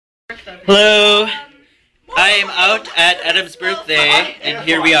Hello. I am out at Adam's birthday, and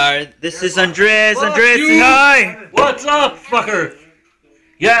here we are. This is Andres. Andres, say hi. What's up, fucker?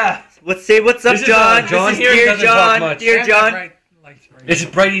 Yeah. What's up, John? John this is here dear doesn't talk John. much. Dear John. This is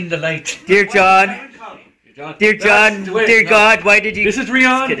brightening the light. Dear John. Dear John. Dear God, why did you? This is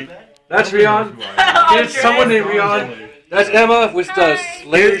Rion. Just kidding. That's Rion. There's someone named Rion. That's Emma with the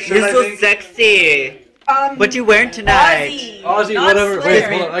Slayer shirt, You're so sexy. What you wearing tonight? Ozzy, whatever. Wait,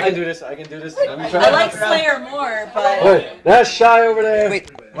 hold on. I can do this. Let me try. I like Slayer more, but... Wait, that's Shy over there. Wait.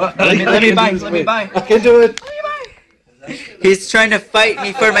 What? Let me buy. I can do it. He's trying to fight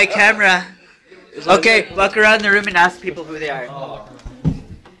me for my camera. Okay, walk around the room and ask people who they are.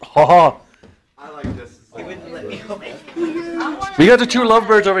 Haha. I like this. He wouldn't let me open. We got the two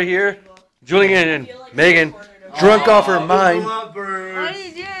lovebirds over here, Julian and Megan, drunk off her mind. What are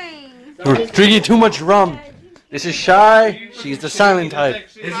you doing? We're drinking too much rum. This is Shy. She's the silent type.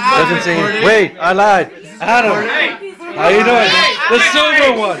 Doesn't say anything. Wait, I lied. Adam, how you doing? The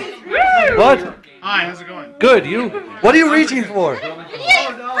silver one. What? Hi, how's it going? Good. You? What are you reaching for?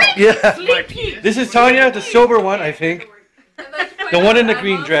 Yeah. This is Tanya, the sober one, I think. The one in the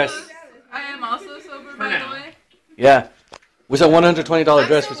green dress. I am also sober, by the way. Yeah. Was a $120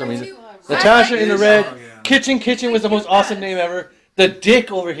 dress for some reason. Natasha in the red. Kitchen was the most awesome name ever. The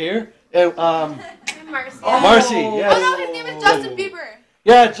dick over here. Marcy, yes. Oh no, his name is Justin Bieber.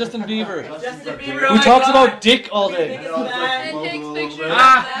 Yeah, Justin Bieber. Who talks about dick all day. And takes pictures.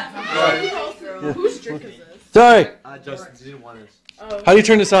 Whose trick is this? Sorry. Justin didn't want this. How do you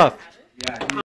turn this off? Yeah.